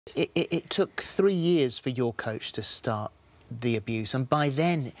It took 3 years for your coach to start the abuse, and by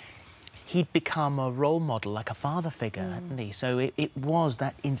then he'd become a role model, like a father figure, hadn't he? So it was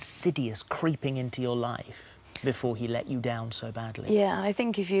that insidious creeping into your life before he let you down so badly. Yeah, and I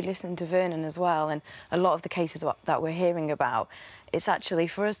think if you listen to Vernon as well, and a lot of the cases that we're hearing about, it's actually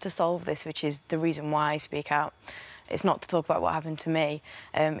for us to solve this, which is the reason why I speak out. It's not to talk about what happened to me,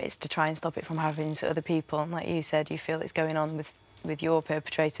 it's to try and stop it from happening to other people. And like you said, you feel it's going on with your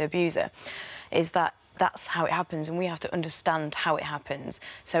perpetrator abuser, is that that's how it happens, and we have to understand how it happens.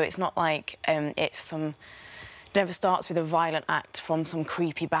 So it's not like it never starts with a violent act from some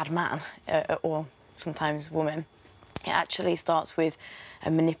creepy bad man or sometimes woman. It actually starts with a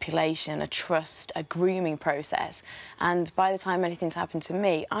manipulation, a trust, a grooming process. And by the time anything's happened to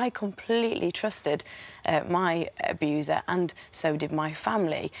me, I completely trusted my abuser, and so did my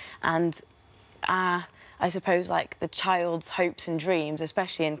family. And I suppose, like, the child's hopes and dreams,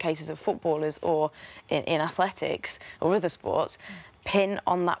 especially in cases of footballers or in athletics or other sports, pin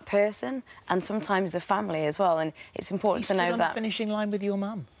on that person, and sometimes the family as well. And it's important to know that... You stood on the finishing line with your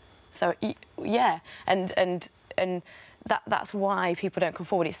mum. So, yeah, and that's why people don't come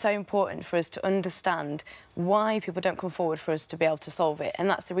forward. It's so important for us to understand why people don't come forward, for us to be able to solve it. And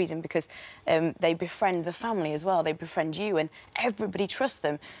that's the reason, because they befriend the family as well. They befriend you, and everybody trusts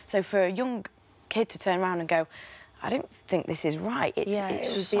them. So for a young kid to turn around and go, I don't think this is right. It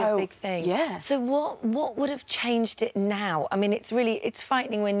would be a big thing. Yeah. So what would have changed it now? I mean, it's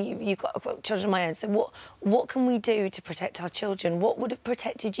frightening when you've got children of my own. So what can we do to protect our children? What would have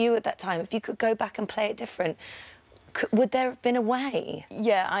protected you at that time? If you could go back and play it different, would there have been a way?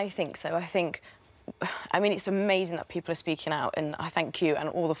 Yeah, I think so. I mean, it's amazing that people are speaking out, and I thank you and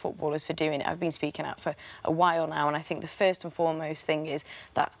all the footballers for doing it. I've been speaking out for a while now, and I think the first and foremost thing is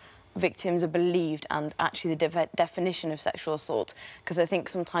that victims are believed, and actually the definition of sexual assault, because I think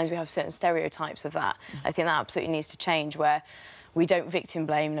sometimes we have certain stereotypes of that. I think that absolutely needs to change, where we don't victim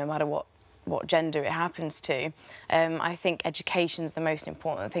blame no matter what gender it happens to. I think education's the most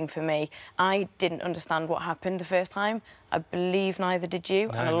important thing for me. I didn't understand what happened the first time. I believe neither did you,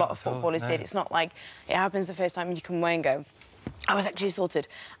 and a lot of footballers did. It's not like it happens the first time and you come away and go, I was actually assaulted.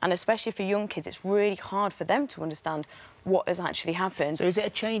 And especially for young kids, it's really hard for them to understand what has actually happened. So is it a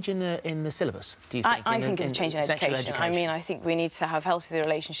change in the syllabus, do you think? I think it's a change in education. I mean, I think we need to have healthy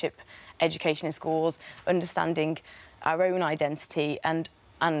relationship education in schools, understanding our own identity, and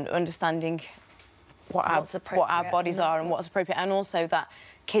understanding what our bodies are and what's appropriate, and also that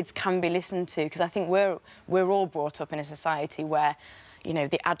kids can be listened to, because I think we're all brought up in a society where, you know,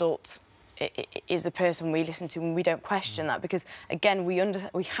 the adult is the person we listen to, and we don't question that, because again we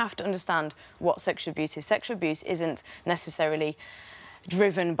have to understand what sexual abuse is. Sexual abuse isn't necessarily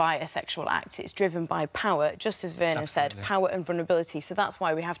driven by a sexual act, it's driven by power, just as Vernon said, power and vulnerability. So that's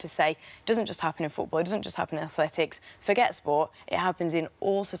why we have to say it doesn't just happen in football, it doesn't just happen in athletics, forget sport, it happens in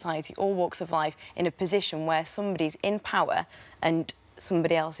all society, all walks of life, in a position where somebody's in power and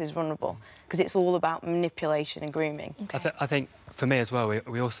somebody else is vulnerable, because it's all about manipulation and grooming. Okay. I think for me as well,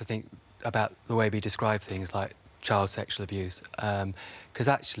 we also think about the way we describe things like child sexual abuse, because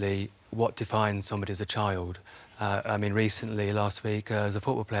actually what defines somebody as a child, I mean, recently, last week, there was a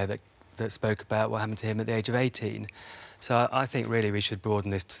football player that spoke about what happened to him at the age of 18. So I think really we should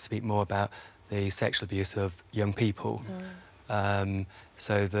broaden this to speak more about the sexual abuse of young people,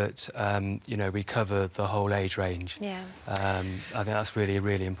 so that, you know, we cover the whole age range. Yeah. I think that's really,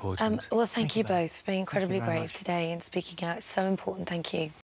 really important. Well, thank you both for being incredibly brave today and speaking out. It's so important. Thank you.